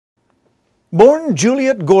Born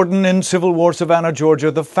Juliette Gordon in Civil War Savannah,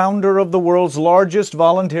 Georgia, the founder of the world's largest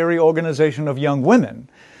voluntary organization of young women,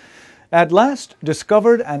 at last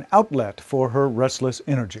discovered an outlet for her restless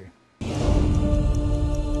energy. A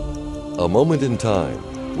Moment in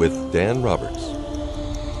Time with Dan Roberts.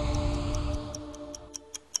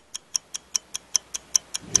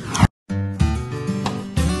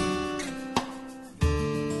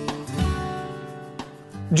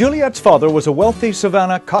 Juliette's father was a wealthy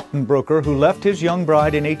Savannah cotton broker who left his young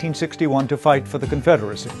bride in 1861 to fight for the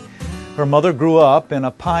Confederacy. Her mother grew up in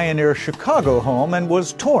a pioneer Chicago home and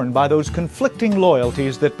was torn by those conflicting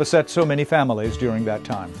loyalties that beset so many families during that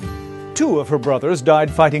time. Two of her brothers died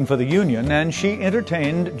fighting for the Union, and she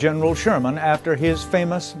entertained General Sherman after his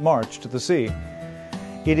famous march to the sea.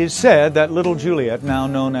 It is said that little Juliette, now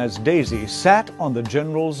known as Daisy, sat on the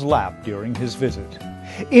general's lap during his visit.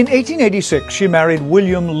 In 1886, she married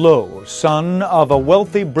William Low, son of a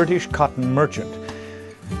wealthy British cotton merchant.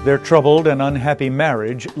 Their troubled and unhappy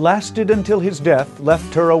marriage lasted until his death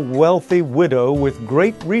left her a wealthy widow with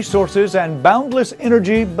great resources and boundless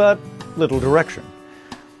energy, but little direction.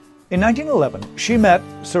 In 1911, she met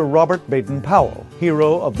Sir Robert Baden-Powell,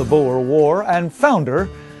 hero of the Boer War and founder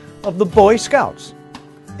of the Boy Scouts.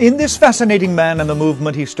 In this fascinating man and the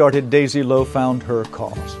movement he started, Daisy Low found her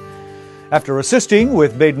cause. After assisting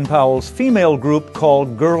with Baden-Powell's female group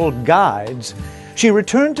called Girl Guides, she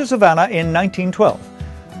returned to Savannah in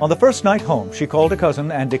 1912. On the first night home, she called a cousin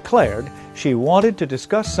and declared she wanted to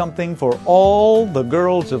discuss something for all the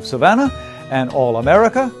girls of Savannah and all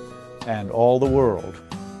America and all the world.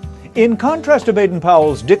 In contrast to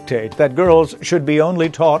Baden-Powell's dictate that girls should be only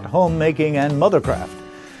taught homemaking and mothercraft,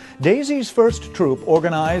 Daisy's first troop,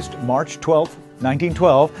 organized March 12,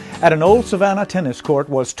 1912, at an old Savannah tennis court,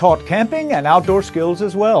 was taught camping and outdoor skills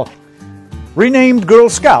as well. Renamed Girl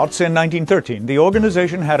Scouts in 1913, the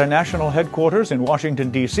organization had a national headquarters in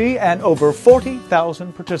Washington, D.C., and over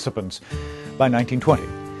 40,000 participants. By 1920,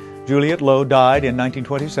 Juliette Low died in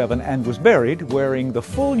 1927 and was buried wearing the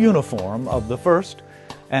full uniform of the first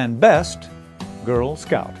and best Girl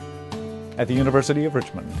Scout. At the University of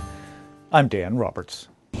Richmond, I'm Dan Roberts.